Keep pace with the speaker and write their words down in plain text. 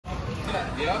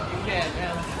Yep, you can,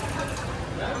 man.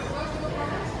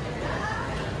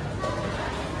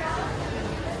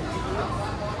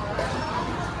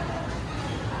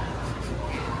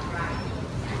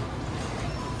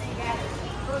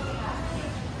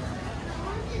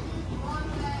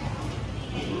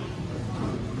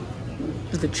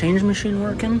 Is the change machine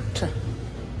working?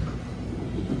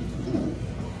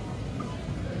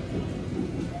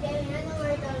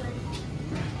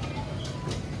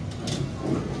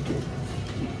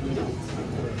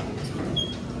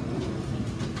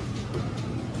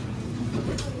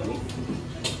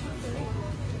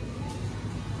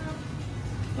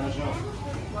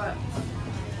 What?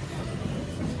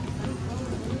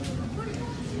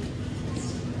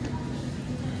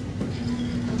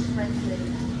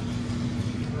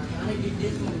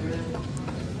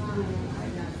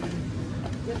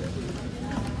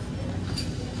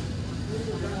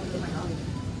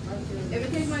 If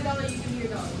it takes my dollar, you give me your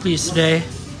dollar. Please today.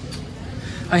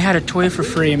 I had a toy for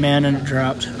free, man, and it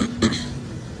dropped.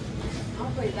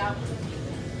 I'll play that one.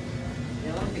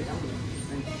 Yeah, I'll take that one.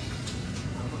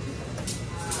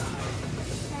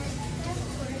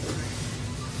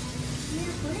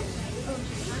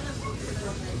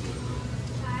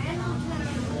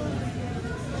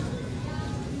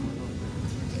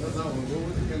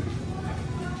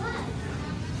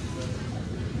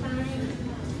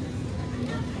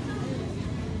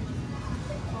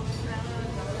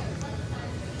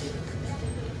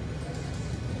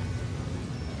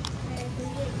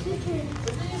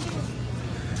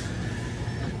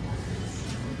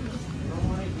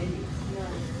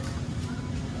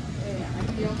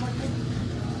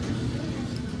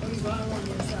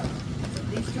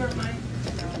 These two are mine.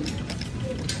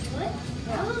 What?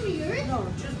 All of yours? No,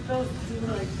 just those two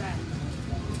like that.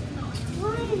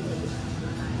 Why?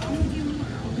 I'll give you more.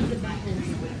 I'll do the back end.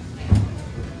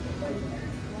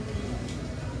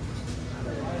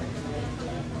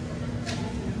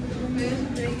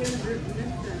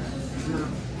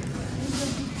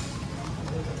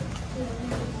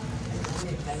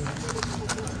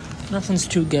 Nothing's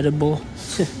too gettable.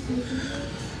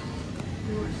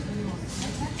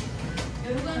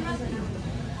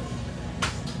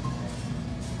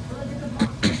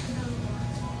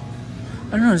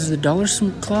 I don't know, does the dollar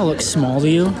claw look small to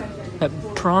you? That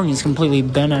prong is completely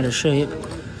bent out of shape.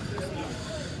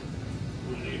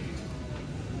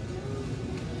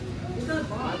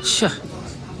 Sure.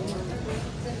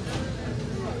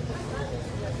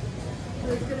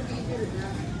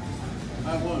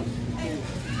 I won.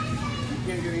 You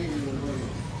can't get anything with money.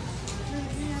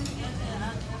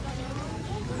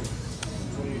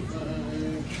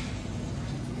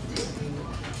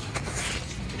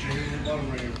 25. Bottom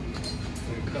right here.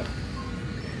 Cut.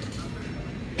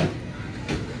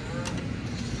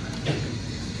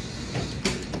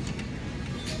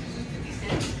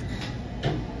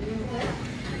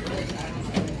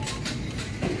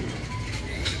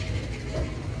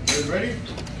 You ready?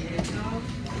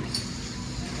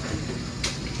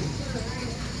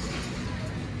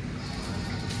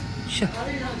 Sure.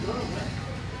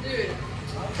 Dude,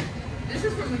 this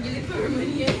is from when you put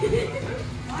money in.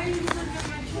 Why are you looking at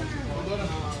my channel?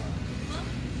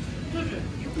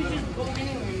 You could just go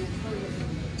anywhere in this toilet.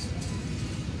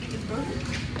 It's perfect.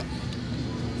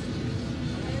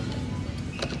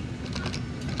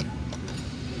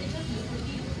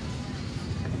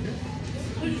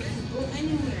 Just go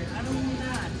anywhere. I don't want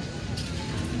that.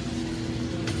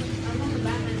 I want the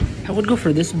Batman. I would go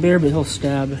for this bear, but he'll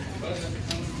stab.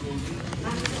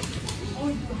 Oh,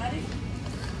 you got it?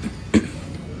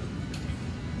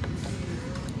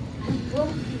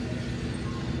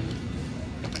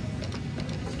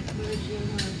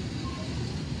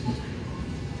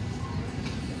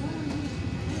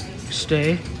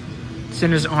 Stay. It's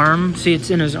in his arm. See, it's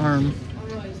in his arm.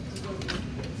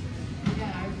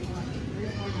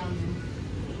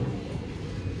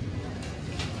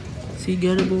 Is he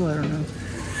gettable? I don't know.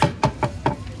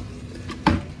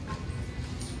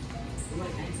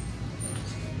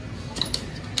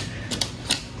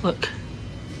 Look.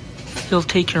 He'll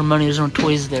take your money. There's no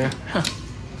toys there. Huh.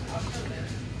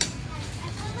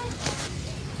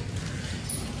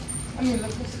 I mean,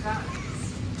 look what's that.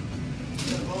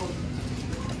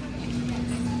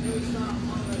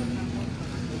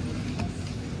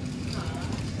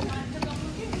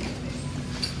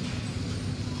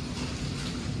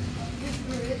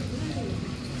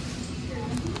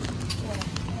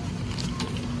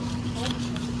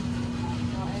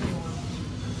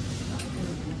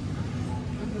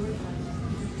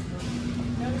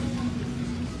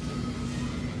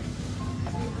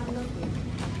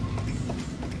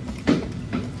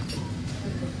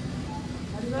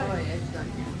 yeah, it's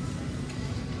done.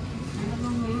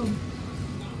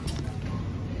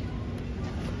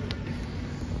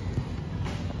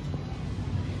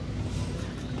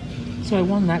 So I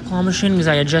won that claw machine because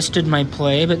I adjusted my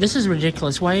play, but this is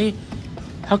ridiculous. Why?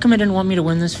 How come it didn't want me to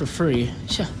win this for free?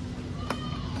 Sure.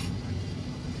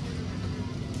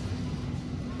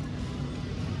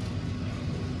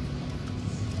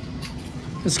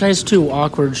 This guy's too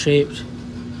awkward shaped.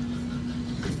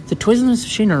 The toys in this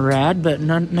machine are rad, but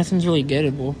nothing's really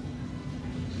gettable.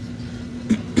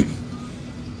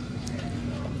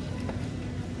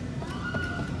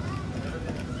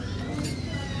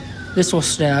 This will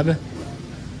stab.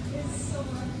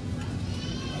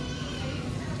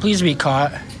 Please be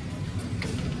caught.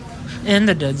 In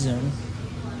the dead zone.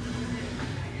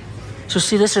 So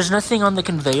see this, there's nothing on the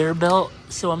conveyor belt,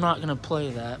 so I'm not going to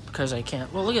play that because I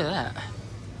can't. Well, look at that.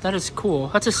 That is cool.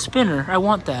 That's a spinner. I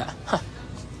want that. Huh.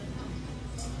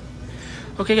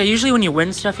 Okay, guys, usually when you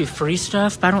win stuff, you free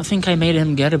stuff, but I don't think I made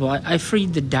him gettable. I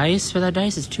freed the dice, but that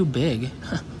dice is too big.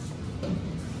 Huh.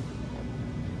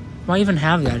 Why even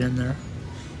have that in there?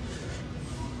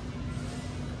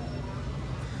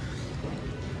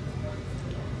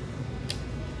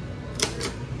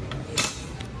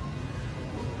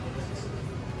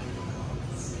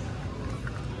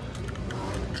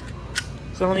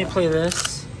 So let me play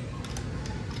this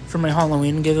for my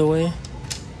Halloween giveaway.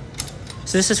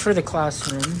 So this is for the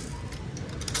classroom.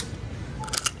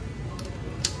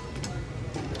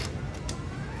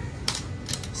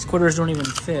 Squitters don't even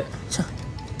fit.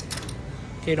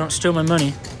 Okay, don't steal my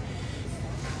money.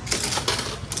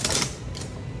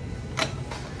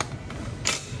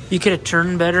 You could have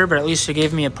turned better, but at least you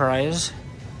gave me a prize.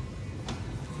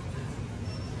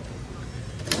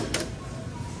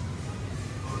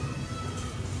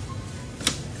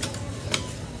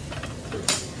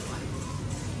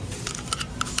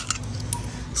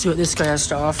 See what this guy has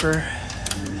to offer.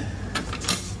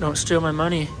 Don't steal my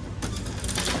money.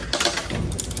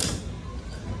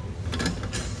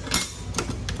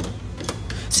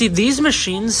 See, these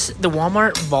machines, the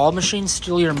Walmart ball machines,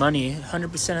 steal your money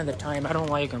 100% of the time. I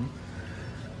don't like them.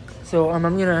 So I'm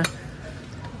gonna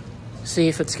see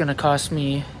if it's gonna cost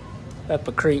me up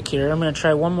a creek here. I'm gonna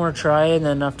try one more try, and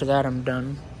then after that I'm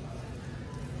done.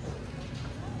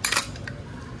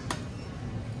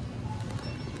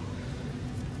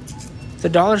 The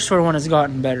dollar store one has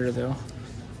gotten better though.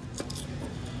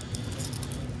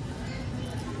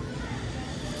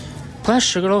 Plus,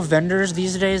 Sugarloaf vendors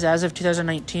these days, as of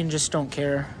 2019, just don't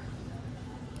care.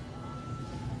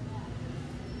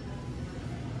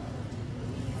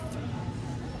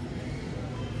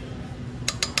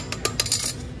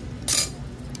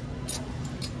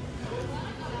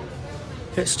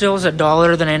 If it still is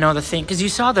 $1, then I know the thing. Because you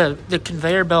saw the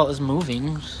conveyor belt is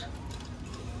moving.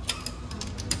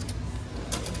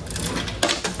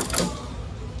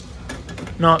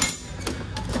 Not.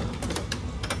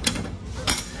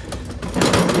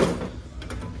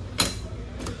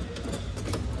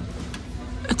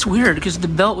 It's weird because the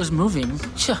belt was moving.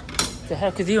 The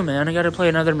heck with you, man. I gotta play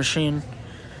another machine.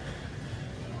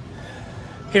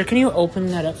 Here, can you open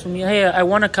that up for me? Hey, I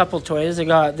won a couple toys. I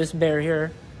got this bear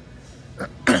here.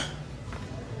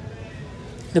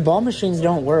 The ball machines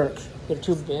don't work. They're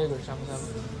too big or something.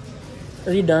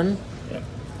 Are you done? Yeah.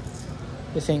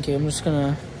 Well, thank you. I'm just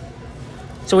gonna...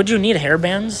 So would you need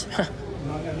hairbands? I'm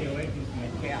not gonna be away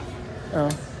from my cat. Oh.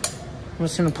 I'm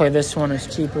just gonna play this one.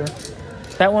 It's cheaper.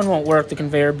 That one won't work. The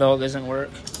conveyor belt doesn't work.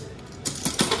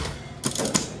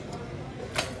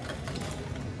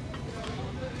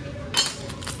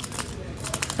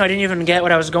 I didn't even get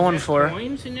what I was going for.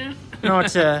 Coins in there? No,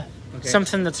 it's a Okay.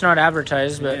 something that's not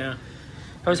advertised, but Yeah.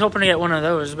 I was hoping to get one of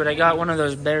those, but I got one of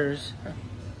those bears.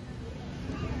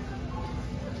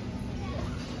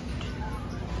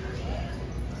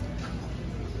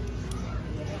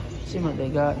 See what they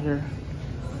got here.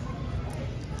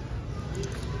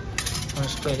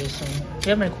 Let's play this one. You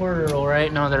have my quarter roll,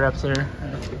 right? No, they're up there.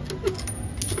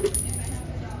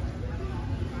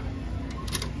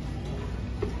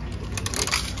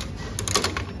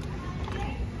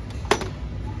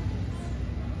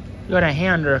 You got a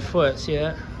hand or a foot, see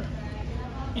that?